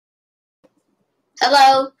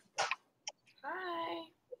Hello. Hi.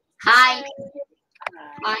 Hi. Hi.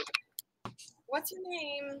 Hi. What's your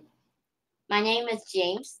name? My name is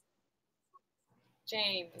James.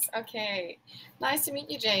 James. Okay. Nice to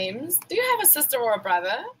meet you, James. Do you have a sister or a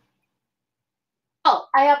brother? Oh,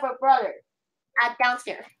 I have a brother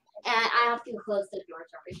downstairs. And I have to close the door,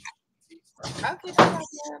 sorry. Okay, no problem.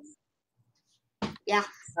 Yeah.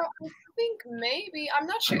 So I think maybe, I'm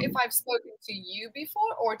not sure if I've spoken to you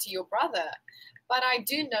before or to your brother, but I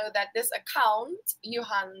do know that this account,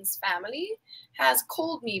 Johan's family, has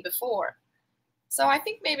called me before. So I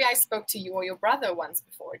think maybe I spoke to you or your brother once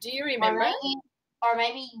before. Do you remember? Or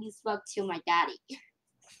maybe you spoke to my daddy.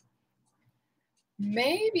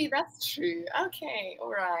 Maybe that's true. Okay,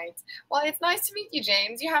 all right. Well, it's nice to meet you,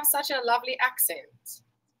 James. You have such a lovely accent.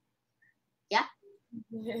 Yeah.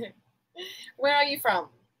 Where are you from?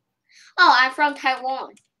 Oh, I'm from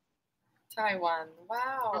Taiwan. Taiwan.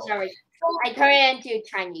 Wow. I'm sorry. I turned into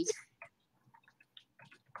Chinese.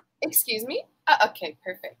 Excuse me? Okay,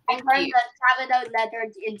 perfect. I turned the capital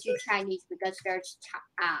letters into Chinese because there's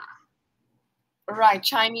Right,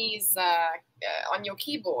 Chinese on your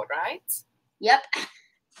keyboard, right? Yep.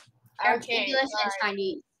 There's Okay. English and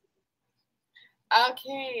Chinese.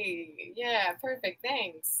 Okay. Yeah, perfect.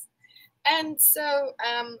 Thanks. And so,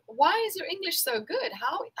 why is your English so good?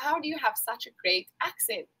 How do you have such a great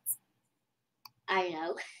accent? I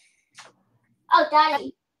know. Oh,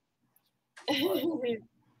 Daddy.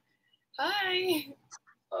 Hi.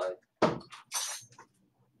 Hi.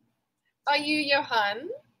 Are you Johan?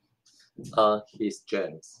 He's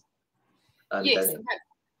James. And Yes. Danny.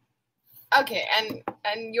 Okay,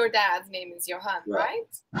 and your dad's name is Johan, Yeah.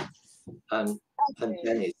 right? And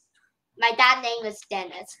Dennis. My dad's name is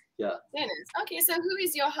Dennis. Yeah. Dennis. Okay, so who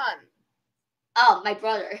is Johan? Oh, my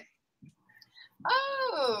brother.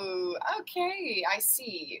 Oh, okay, I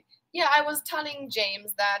see. Yeah, I was telling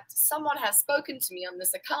James that someone has spoken to me on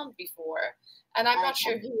this account before, and I'm not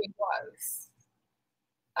sure who it was.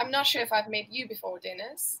 I'm not sure if I've met you before,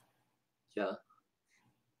 Dennis. Yeah.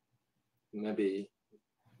 Maybe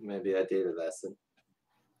I did a lesson.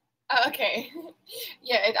 Oh, okay.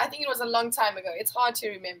 Yeah, I think it was a long time ago. It's hard to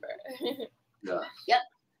remember. Yeah. Yep.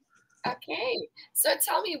 Okay, so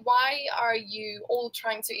tell me, why are you all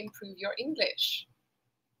trying to improve your English?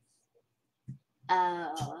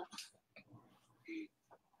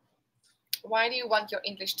 Why do you want your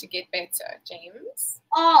English to get better, James?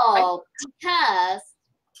 Oh, because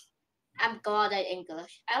I'm good at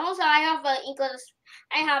English. And also I have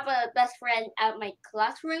a best friend at my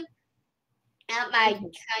classroom. At my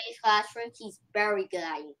Chinese classroom, he's very good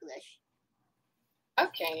at English.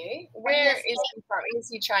 Okay. Where is he from? Is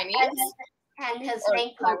he Chinese? And his name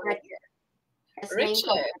is Richard.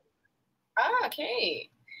 Richard. Ah, okay.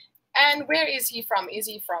 And where is he from? Is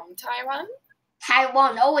he from Taiwan?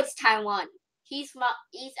 Taiwan. Oh, it's Taiwan. He's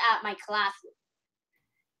at my classroom.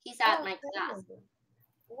 He's at my class.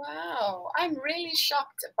 Wow. I'm really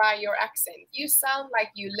shocked by your accent. You sound like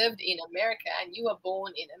you lived in America and you were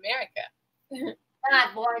born in America. I'm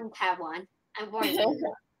not born in Taiwan. I'm born in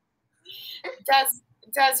Taiwan.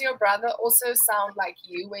 Does your brother also sound like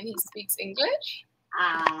you when he speaks English?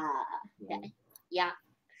 Yeah.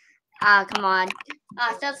 Come on.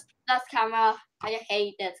 This camera. I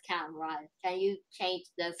hate this camera. Can you change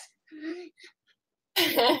this?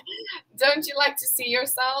 Don't you like to see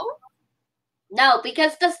yourself? No,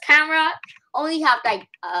 because this camera only have like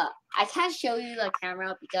I can't show you the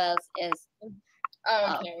camera because it's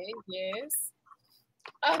okay. Yes.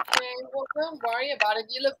 Okay, well, don't worry about it.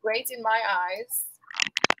 You look great in my eyes.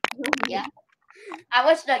 Yeah. I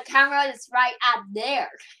wish the camera is right up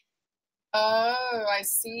there. Oh, I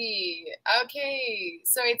see. Okay,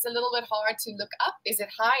 so it's a little bit hard to look up. Is it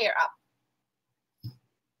higher up?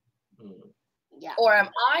 Yeah. Or am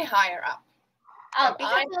I higher up? Oh,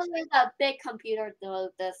 because with a big computer, though,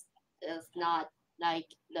 this is not like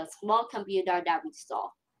the small computer that we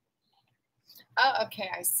saw. Oh, okay,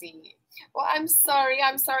 I see. Well, I'm sorry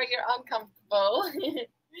you're uncomfortable.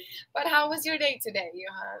 But how was your day today,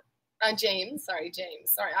 Johan? James. Sorry,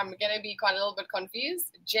 I'm going to be quite a little bit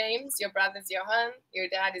confused. James, your brother's Johan, your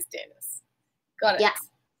dad is Dennis. Got it.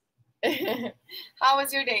 Yeah. How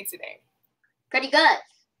was your day today? Pretty good.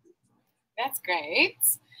 That's great.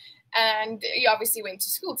 And you obviously went to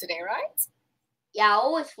school today, right? Yeah, I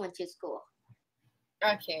always went to school.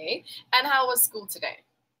 Okay. And how was school today?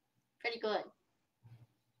 Pretty good.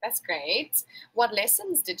 That's great. What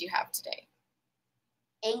lessons did you have today?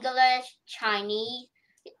 English, Chinese,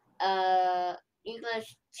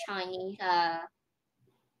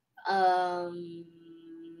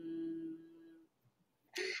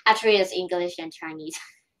 actually it's English and Chinese.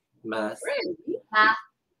 Math. Really? math,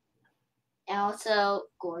 and also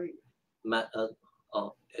Gordon,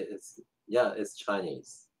 it's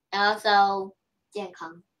Chinese. and also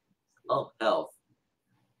Jenkins. Oh, health.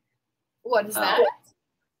 What is Health.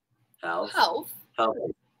 that? Health. Health. Health.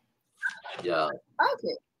 Yeah.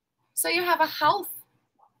 Okay. So you have a health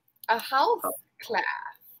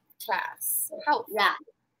class. Health. Yeah,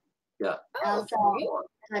 Yeah. Oh, also okay.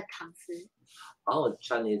 那个唐诗 Oh,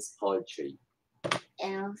 Chinese poetry.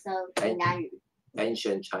 and also 闽南语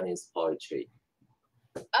Ancient Chinese poetry.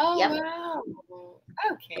 Oh, Yep. wow.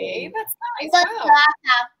 Okay, that's nice. English Wow. class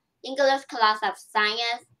have English class have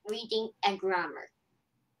science, reading, and grammar.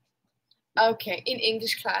 Okay, in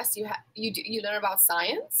English class, you learn about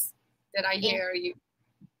science. Did I hear you?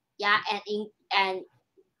 Yeah, and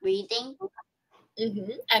reading.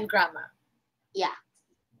 And grammar. Yeah.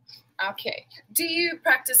 Okay. Do you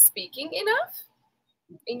practice speaking enough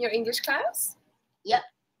in your English class? Yep.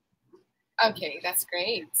 Okay, that's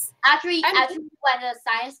great. Actually, when the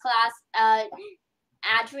science class,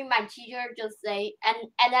 actually my teacher just say, and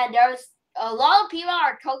then there's a lot of people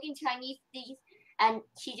are talking Chinese things, and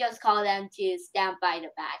she just called them to stand by the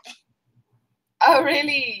back. Oh,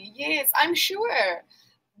 really? Yes, I'm sure.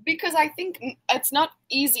 Because I think it's not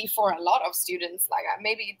easy for a lot of students. Like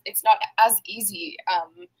maybe it's not as easy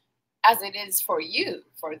as it is for you,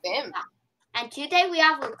 for them. Yeah. And today we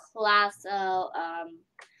have a class.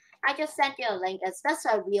 I just sent you a link. Is this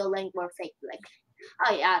a real link or fake link?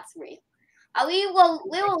 Oh yeah, it's real. We will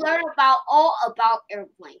learn all about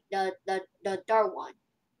airplane. The third one.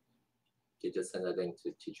 Did you send a link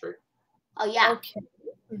to teacher? Oh yeah. Okay.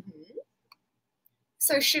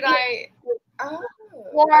 So should I? Oh.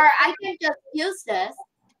 Or I can just use this.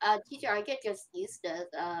 Teacher, I can just use this.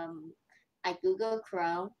 I Google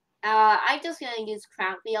Chrome. I'm just gonna use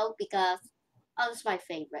Cambly because it's my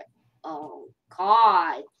favorite. Oh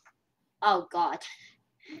God. Oh God.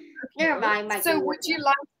 Never mind. So would you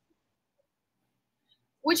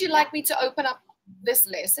like me to open up this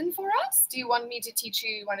lesson for us? Do you want me to teach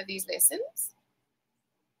you one of these lessons?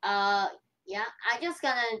 Yeah. I'm just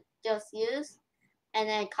gonna just use and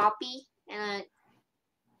then copy and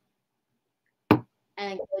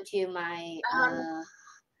go to my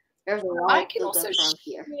there's a lot I of can also Google Chrome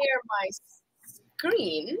here. share my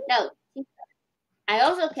screen. No. I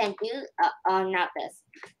also can do not this.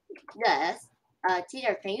 This.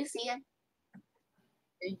 Teacher, can you see it?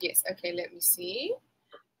 Yes, okay, let me see.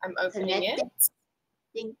 I'm opening it.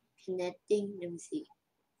 Connecting. Let me see.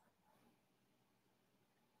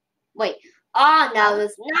 Wait. Oh no,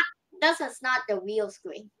 it's not. This is not the real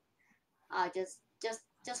screen.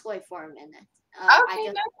 Just wait for a minute. Okay,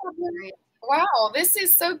 no problem. Wow, this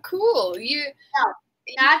is so cool. You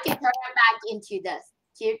have to turn it back into this.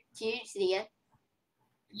 Do you see it?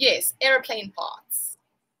 Yes, airplane parts.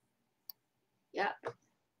 Yeah.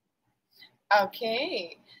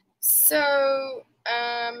 Okay. So,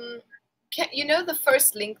 you know the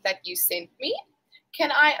first link that you sent me?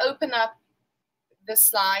 Can I open up the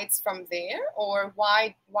slides from there, or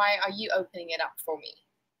why are you opening it up for me?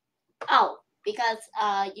 Oh, because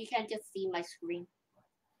you can just see my screen.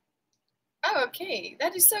 Oh, okay.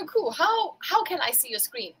 That is so cool. How can I see your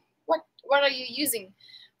screen? What are you using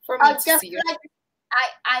for me to see your screen?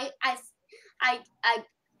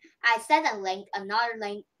 I sent a link, another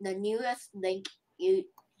link, the newest link you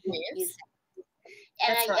sent.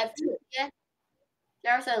 And That's right. if you see it,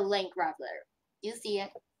 there's a link right there. You see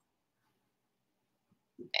it?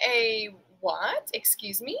 A what?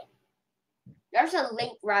 Excuse me? There's a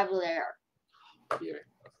link right there. Here.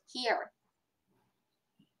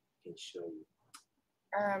 I can show you.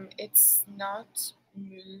 It's not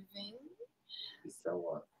moving. It's that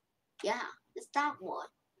one. Yeah, it's that one.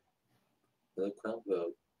 The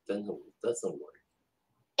Chromebook doesn't work.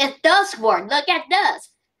 It does work. Look at this.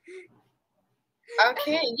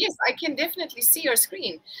 Okay, yes, I can definitely see your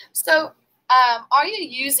screen. So, are you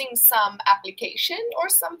using some application or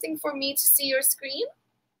something for me to see your screen?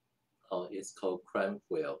 Oh, it's called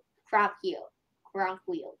Cambly. Cambly.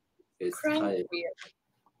 It's kind of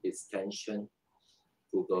extension.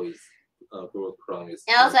 Google Chrome is.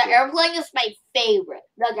 And also, airplane is my favorite.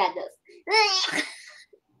 Look at this.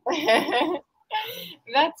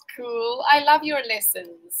 That's cool. I love your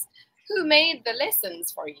lessons. Who made the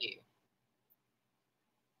lessons for you?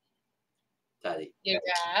 Daddy. Your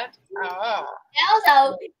dad. Oh.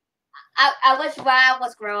 Also, when I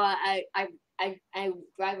was growing up, I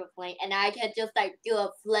drive a plane, and I can just like do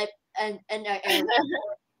a flip in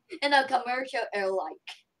a commercial airline.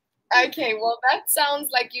 Okay, well that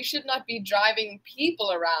sounds like you should not be driving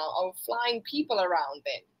people around or flying people around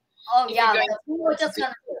then. Oh yeah, the people are just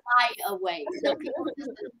gonna fly away. The people are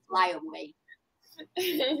just gonna fly away.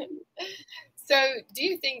 So do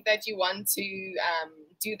you think that you want to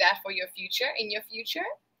do that for your future, in your future?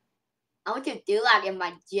 I want to do that in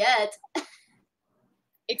my jet.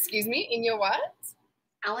 Excuse me, in your what?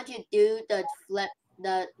 I want to do the flip,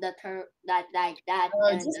 the turn, that like that. Oh,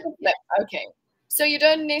 and just the the flip. Okay. So you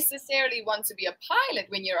don't necessarily want to be a pilot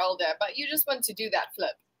when you're older, but you just want to do that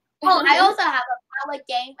flip. Oh, I also have a pilot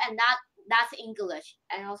game, and that's English,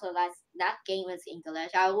 and also that game is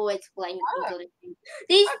English. I always play English.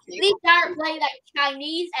 These are play like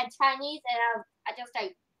Chinese, and I just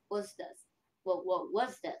like, what's this?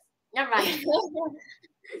 What's this? Never mind.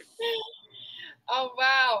 Oh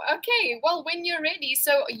wow. Okay. Well, when you're ready,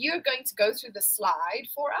 so you're going to go through the slide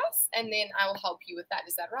for us, and then I will help you with that.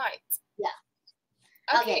 Is that right? Yeah.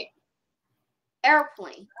 Okay.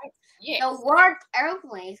 Airplane. Right. Yes. The word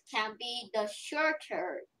airplanes can be the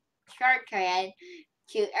shorthand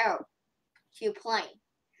to plane.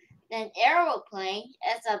 An aeroplane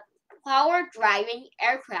is a power-driving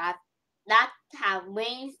aircraft that have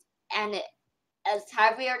wings and it is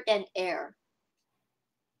heavier than air.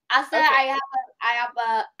 After I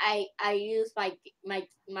use my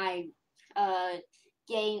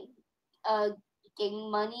game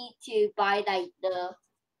money to buy the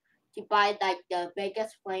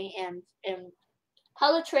biggest plane and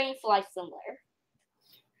how the train flies somewhere.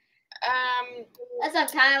 It's a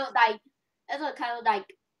kind of like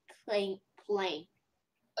plane.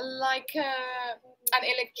 Like an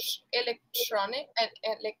electronic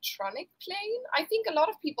plane. I think a lot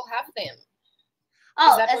of people have them.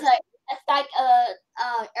 Oh, it's like a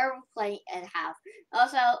airplane and half.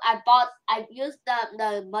 Also, I used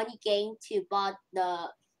the money game to bought the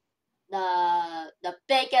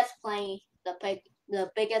biggest plane, the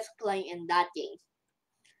biggest plane in that game.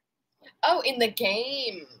 Oh, in the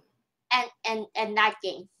game. And that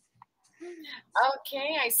game.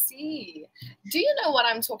 Okay, I see. Do you know what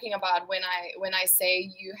I'm talking about when I say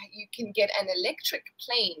you can get an electric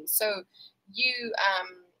plane? So you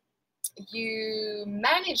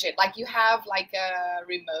manage it, like you have like a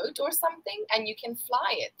remote or something, and you can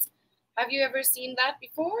fly it. Have you ever seen that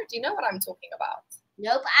before? Do you know what I'm talking about?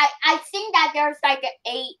 Nope. I think that there's like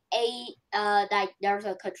like there's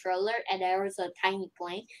a controller and there's a tiny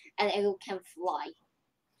plane and it can fly.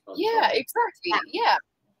 Yeah, exactly. Yeah.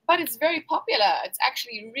 But it's very popular. It's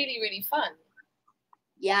actually really, really fun.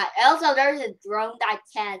 Yeah. Also, there's a drone that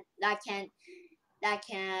can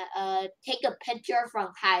take a picture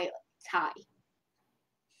from high.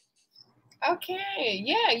 Okay.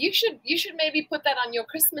 Yeah, you should maybe put that on your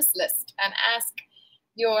Christmas list and ask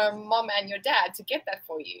your mom and your dad to get that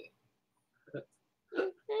for you.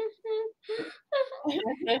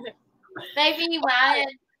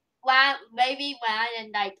 Maybe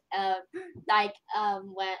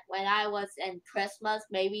when I was in Christmas,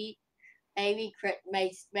 maybe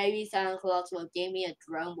Santa Claus will give me a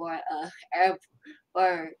drone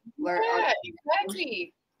or yeah,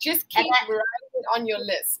 exactly. Just keep writing it on your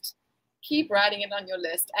list. Keep writing it on your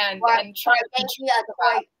list and try to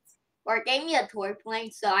give me a toy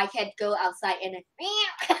plane so I can go outside and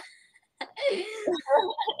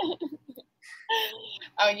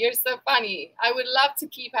Oh, you're so funny. I would love to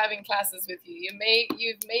keep having classes with you.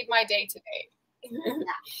 You've made my day today.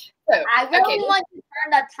 So, I really want to turn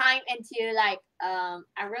the time into I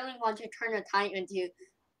really want to turn the time into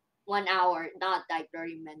 1 hour, not like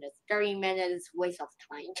 30 minutes. 30 minutes is waste of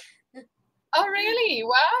time. Oh really?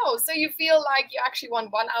 Wow. So you feel like you actually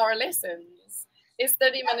want 1 hour lessons. Is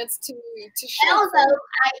 30 minutes too short? And also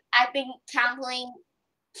I've been counting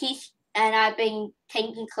and I've been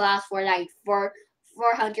taking class for like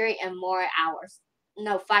 400 and more hours.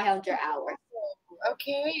 No, 500 hours.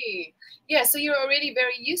 Okay. Yeah, so you're already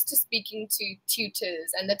very used to speaking to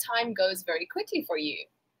tutors and the time goes very quickly for you.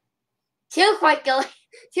 Too quickly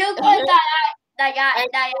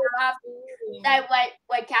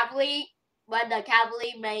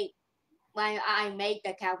when I made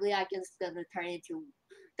the Cambly, I can still turn it to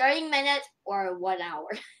 30 minutes or 1 hour.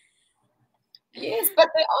 Yes, but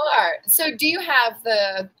they are. So do you have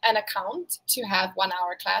an account to have 1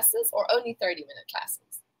 hour classes or only 30-minute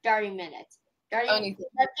classes? 30 minutes. 30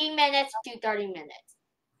 minutes to 30 minutes.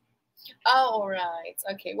 Oh, all right.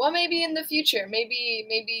 Okay. Well, maybe in the future, maybe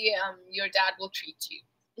your dad will treat you.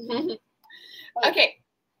 Okay.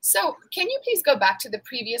 So can you please go back to the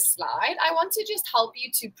previous slide? I want to just help you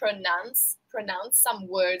to pronounce some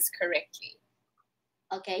words correctly.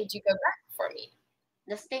 Okay. Would you go back for me?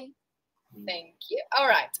 Listening. Thank you. All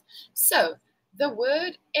right. So the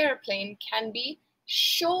word airplane can be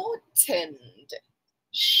shortened.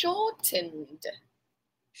 Shortened.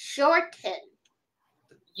 Shortened.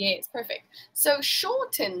 Yes, perfect. So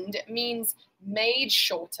shortened means made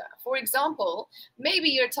shorter. For example, maybe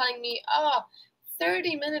you're telling me,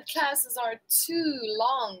 30-minute classes are too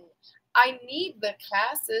long. I need the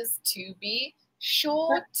classes to be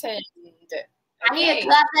shortened. I need a Okay.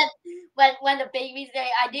 class that when the baby say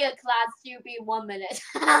I need a class to be 1 minute.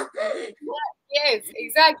 Yes,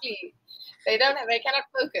 exactly. They cannot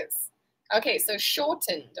focus. Okay, so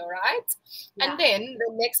shortened, all right? Yeah. And then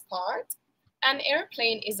the next part, an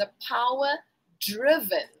airplane is a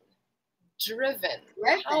power-driven, power-driven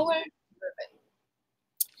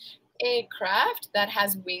aircraft that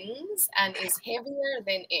has wings and is heavier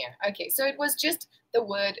than air. Okay, so it was just the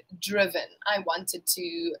word driven. I wanted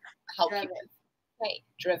to help you with. Okay,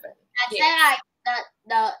 driven. I Yes. said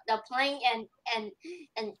like the plane and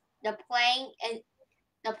the plane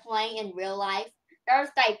in real life. There's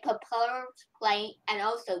like propeller plane and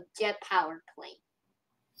also jet powered plane.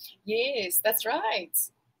 Yes, that's right.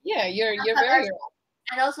 Yeah, you're very right.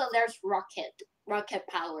 And also there's rocket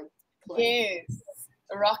powered plane. Yes,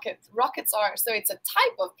 rockets are, so it's a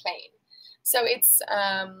type of plane. So it's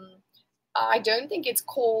I don't think it's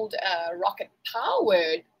called a rocket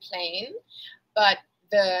powered plane, but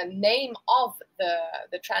the name of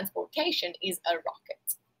the transportation is a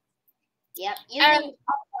rocket. Yep. And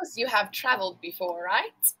of course you have traveled before,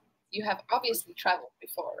 right? You have obviously traveled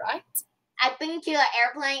before, right? I've been to an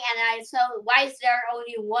airplane and I saw why is there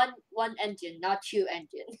only one engine, not two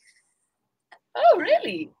engines? Oh,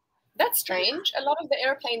 really? That's strange. A lot of the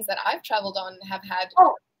airplanes that I've traveled on have had.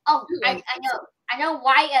 I know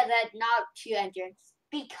why is it not two engines?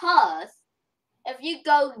 Because if you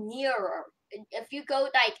go nearer, if you go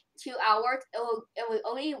like 2 hours, it will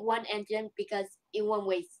only one engine because it won't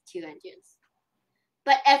waste two engines.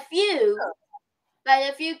 But if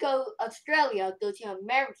you go Australia, go to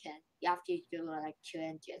American, you have to do like two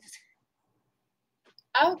engines.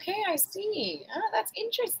 Okay, I see. That's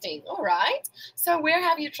interesting. All right. So where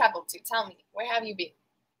have you traveled to? Tell me. Where have you been?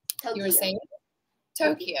 Tokyo. You were saying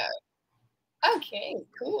Tokyo. Okay,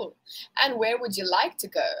 cool. And where would you like to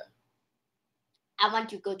go? I want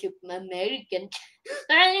to go to American.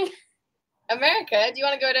 America? Do you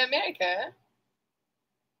want to go to America?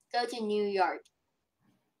 Go to New York.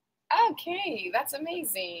 Okay, that's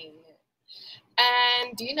amazing.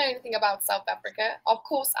 And do you know anything about South Africa? Of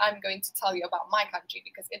course, I'm going to tell you about my country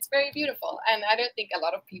because it's very beautiful, and I don't think a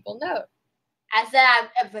lot of people know. I said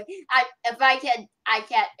if I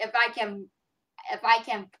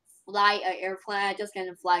can fly an airplane, I'm just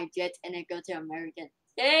gonna fly a jet and then go to American.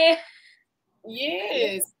 Yeah.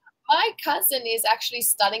 Yes, my cousin is actually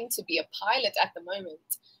studying to be a pilot at the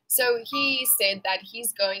moment. So he said that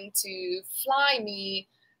he's going to fly me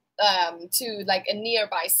to like a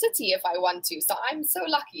nearby city if I want to. So I'm so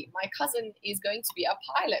lucky. My cousin is going to be a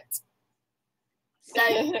pilot. So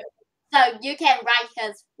you can ride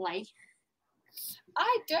his plane.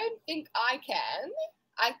 I don't think I can.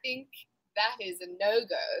 I think that is a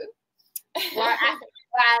no-go. Or I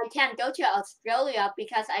can go to Australia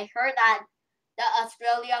because I heard that the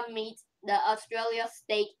Australia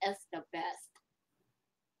steak is the best.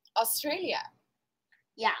 Australia?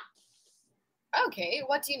 Yeah. Okay,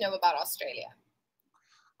 what do you know about Australia?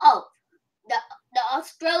 Oh, the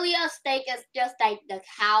Australia steak is just like the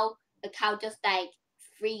cow just like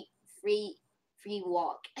free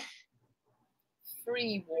walk.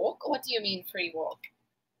 Free walk? What do you mean free walk?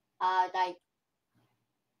 Like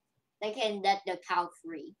they can let the cow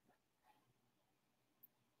free.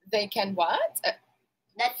 They can what?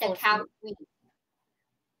 Let the cow free.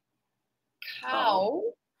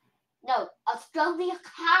 Cow? No, Australia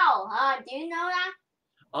cow, huh? Do you know that?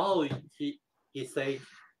 Oh, he said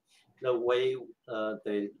the way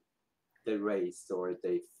they raise or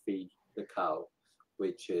they feed the cow,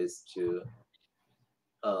 which is to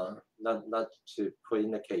not to put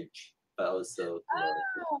in a cage, but also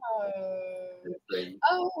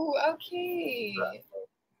Okay.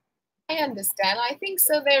 I understand. I think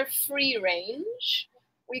so. They're free range.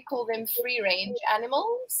 We call them free range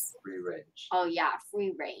animals. Free range. Oh yeah,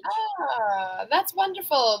 free range. That's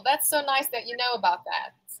wonderful. That's so nice that you know about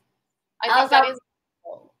that. I think that is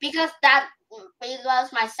because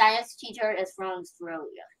my science teacher is from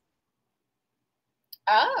Australia.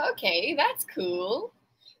 Oh, okay, that's cool.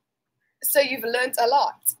 So you've learned a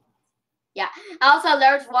lot. Yeah. Also,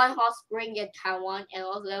 there's one hot spring in Taiwan, and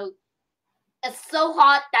also it's so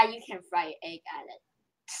hot that you can fry an egg at it.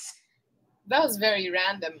 That was very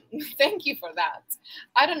random. Thank you for that.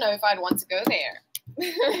 I don't know if I'd want to go there.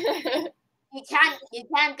 You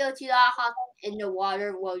can't go to the hot in the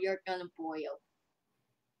water while you're gonna boil.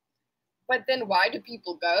 But then why do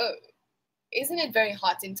people go? Isn't it very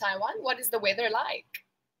hot in Taiwan? What is the weather like?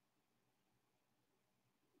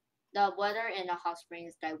 the weather in the hot spring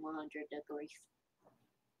is like 100 degrees.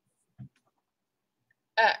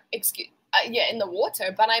 Yeah, in the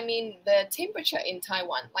water, but I mean the temperature in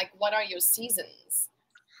Taiwan. Like, what are your seasons?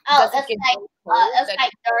 Oh, Does it it's get like so cold it's that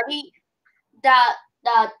like 30. The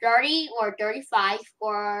 30 or 35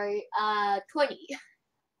 or 20.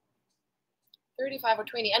 35 or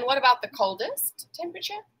 20? And what about the coldest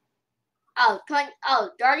temperature? 35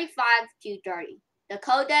 to 30. The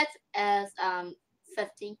coldest is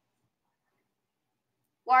 50.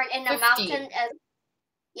 Or in the 50. mountain is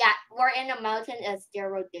or in the mountain is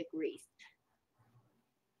 0 degrees.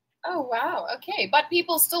 Oh wow, okay. But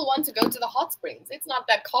people still want to go to the hot springs. It's not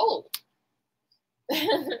that cold.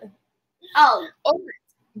 Oh,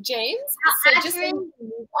 James, so just actually, so we can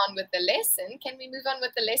move on with the lesson, can we move on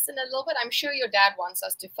with the lesson a little bit? I'm sure your dad wants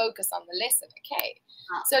us to focus on the lesson. Okay,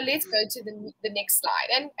 so let's go to the next slide,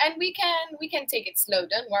 and we can take it slow.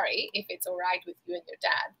 Don't worry if it's all right with you and your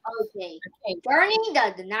dad. Okay. During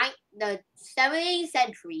the 17th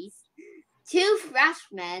centuries, two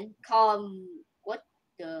Frenchmen called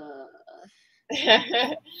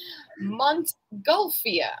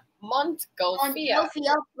Montgolfier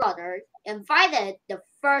brothers invited the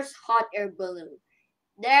first hot air balloon.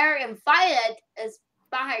 Their invited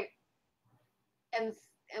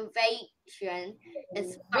invasion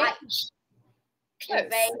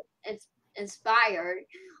inspired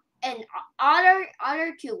in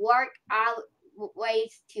order to work out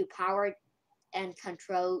ways to power and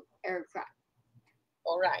control aircraft.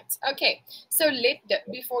 All right. Okay. So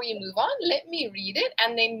before you move on, let me read it,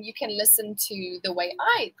 and then you can listen to the way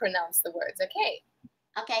I pronounce the words. Okay.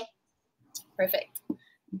 Okay. Perfect.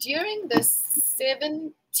 During the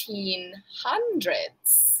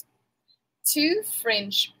 1700s, two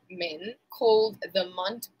French men called the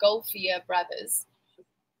Montgolfier brothers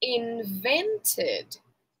invented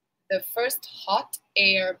the first hot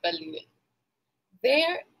air balloon.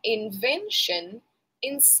 Their invention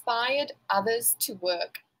inspired others to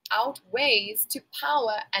work out ways to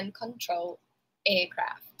power and control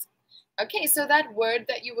aircraft. Okay, so that word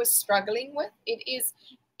that you were struggling with, it is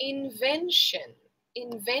invention.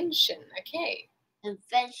 Invention, okay.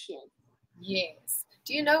 Invention. Yes.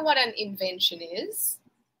 Do you know what an invention is?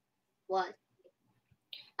 What?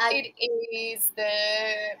 It is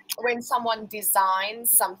when someone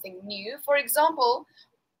designs something new. For example,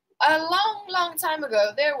 a long time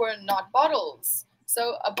ago, there were not bottles.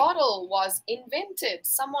 So a bottle was invented.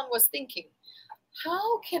 Someone was thinking,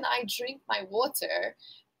 how can I drink my water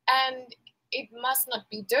and it must not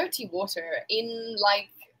be dirty water in like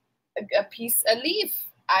a leaf?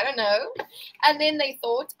 I don't know. And then they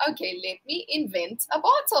thought, okay, let me invent a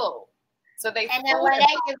bottle. So then when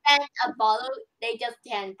they invent a bottle, they just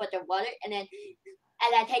can put the water and then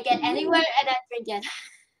take it anywhere and then drink it.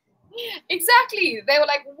 Exactly. They were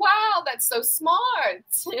like, wow, that's so smart.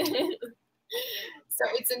 So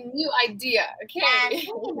it's a new idea. Okay. And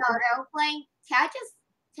airplane. Can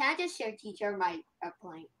I just share teacher my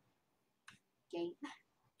airplane game?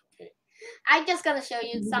 Okay. I'm just gonna show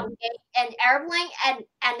you some game and airplane and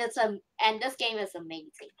this game is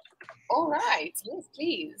amazing. All right. Yes,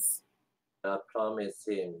 please. I promise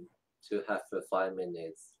him to have a 5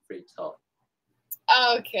 minutes free talk.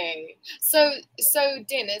 Okay. So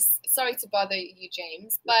Dennis, sorry to bother you,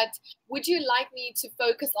 James, but would you like me to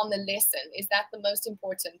focus on the lesson? Is that the most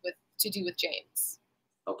important to do with James?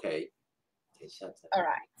 Okay. All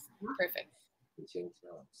right. Perfect. Okay.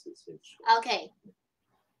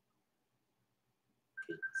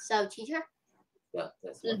 So teacher? Yeah,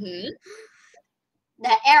 that's one. Mm-hmm.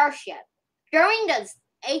 The airship. During the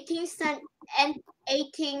 1800s,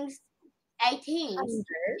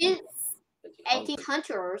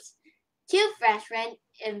 two Frenchmen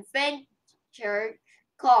inventors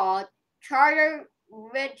called Charles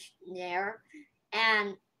Richner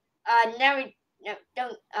and I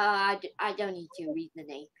don't need to read the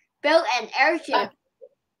name. Built an airship.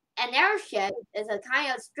 An airship is a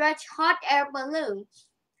kind of stretched hot air balloon.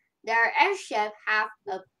 Their airship have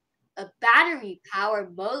a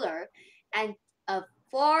battery-powered motor and a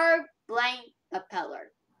 4-blade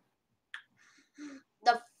propeller.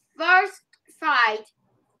 The first flight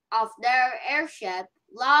of their airship,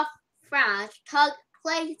 La France, took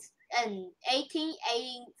place in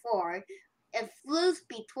 1884. It flew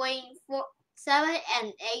between 7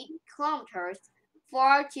 and 8 kilometers,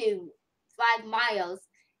 4 to 5 miles,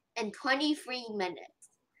 in 23 minutes.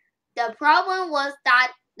 The problem was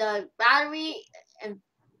that the battery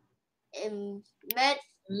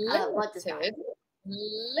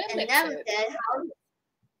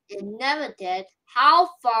limited how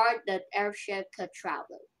far the airship could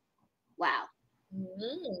travel. Wow.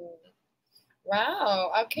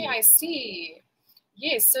 Wow. Okay, I see.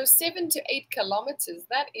 Yes, so 7 to 8 kilometers.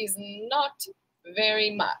 That is not very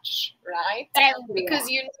much, right? Because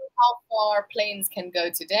you know how far planes can go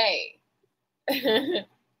today.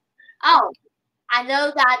 Oh, I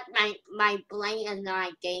know that my plane and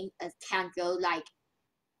my game can go like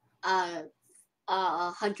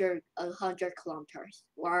 100 kilometers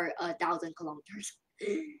or 1,000 kilometers.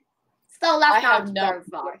 So I that's have not no very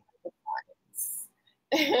far.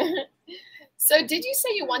 So did you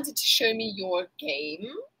say you wanted to show me your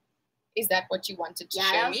game? Is that what you wanted to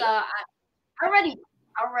show me? I already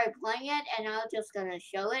playing it, and I'm just gonna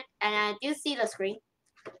show it. And do you see the screen?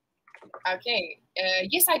 Okay.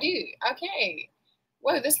 Yes, I do. Okay.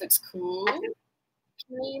 Whoa, this looks cool. I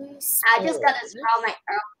just gotta scroll my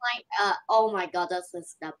airplane. Oh my god, this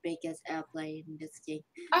is the biggest airplane in this game.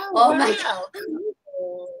 Oh my wow. god.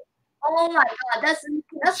 Oh my god, this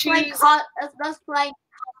plane cost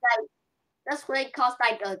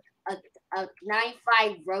like a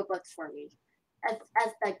 95 Robux for me. As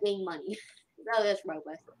the game money. So it's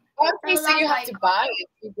Robux. Okay, so you have to buy it.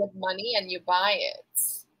 You get money and you buy it.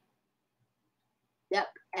 Yep.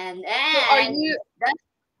 And so are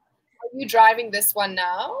you driving this one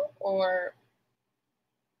now, or?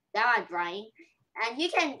 Now I'm driving, and you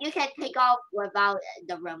can take off without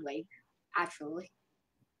the runway, actually.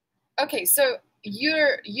 Okay, so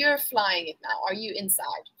you're flying it now. Are you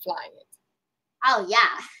inside flying it? Oh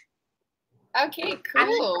yeah. Okay,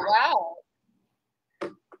 cool. Wow.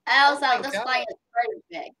 And also, this plane is pretty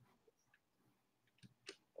big.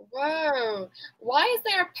 Whoa! Why is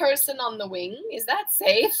there a person on the wing? Is that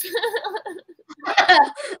safe?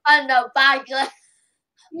 On the back.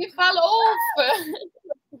 You fell off.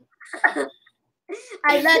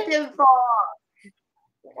 I let him fall.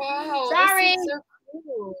 Wow! Sorry. This is so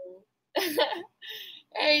cool.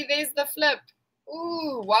 Hey, there's the flip.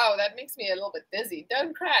 Ooh, wow! That makes me a little bit dizzy.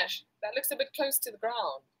 Don't crash. That looks a bit close to the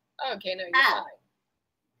ground. Okay, no, you're fine.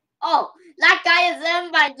 Oh, that guy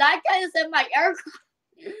is in my aircraft.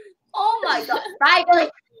 Oh my god!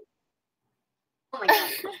 Finally! Oh my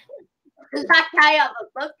god! That guy of a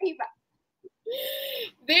book paper.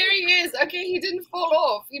 There he is. Okay, he didn't fall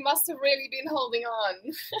off. He must have really been holding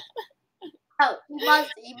on. Oh, he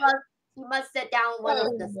must sit down one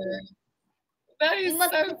of the seats. That is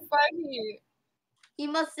so funny. He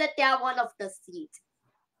must sit down one of the seats.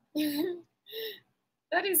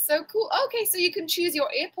 That is so cool. Okay, so you can choose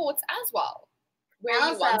your airports as well. Where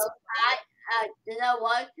also, you want to. You know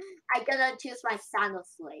what? I'm gonna choose my Santa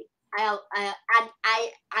sleigh. I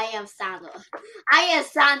am Santa. I am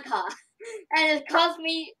Santa, and it cost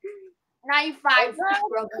me 95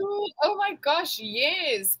 Robux. Cool. Oh my gosh!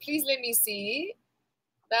 Yes, please let me see.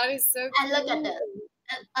 That is so cool. And look at this.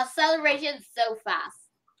 Acceleration is so fast.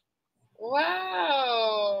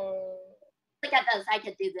 Wow. Look at this. I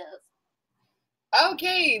can do this.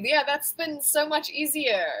 Okay, yeah, that's been so much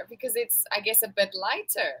easier because it's, I guess, a bit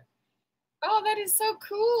lighter. Oh, that is so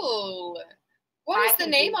cool. What is the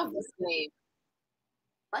name of this game?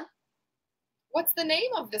 What? What's the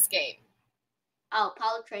name of this game? Oh,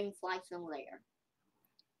 Power Train Flight Simulator.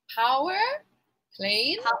 Power?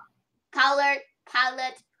 Plane? Pilot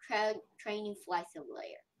Training Flight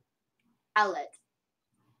Simulator. Pilot.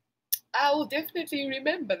 I will definitely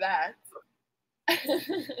remember that.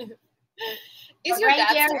 Is your dad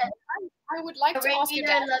still I would like to ask your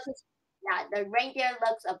dad. Yeah, the reindeer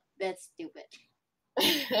looks a bit stupid.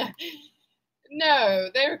 No,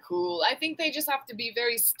 they're cool. I think they just have to be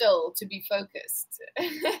very still to be focused.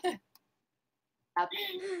 The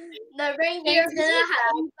reindeer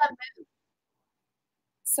didn't have.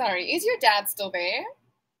 Sorry, is your dad still there?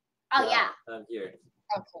 Oh yeah. I'm here.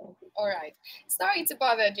 Okay, all right. Sorry to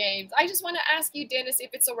bother, James. I just want to ask you, Dennis,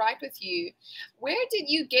 if it's all right with you. Where did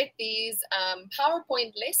you get these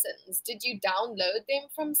PowerPoint lessons? Did you download them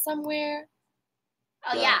from somewhere?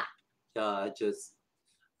 Oh yeah. Yeah,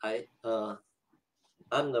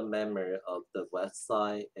 I'm the member of the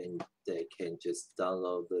website, and they can just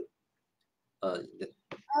download it. So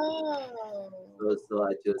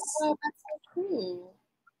I just. Oh, that's so cool.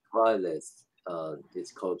 Wireless.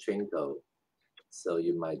 It's called Twinkle. So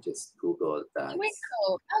you might just Google that.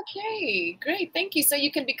 Twinkle. Okay, great. Thank you. So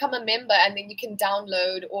you can become a member, and then you can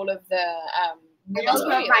download all of the. And also,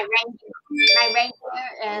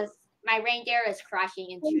 my reindeer is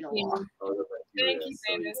crashing into the wall. Thank you,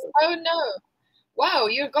 Dennis. Oh no! Wow,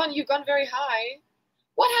 you've gone very high.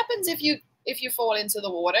 What happens if you fall into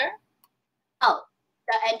the water? Oh,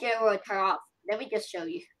 the engine will turn off. Let me just show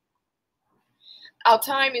you. Our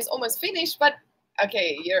time is almost finished, but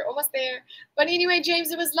okay, you're almost there. But anyway,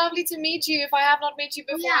 James, it was lovely to meet you. If I have not met you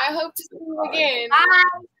before, I hope to see you again.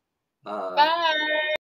 Bye. Bye. Bye.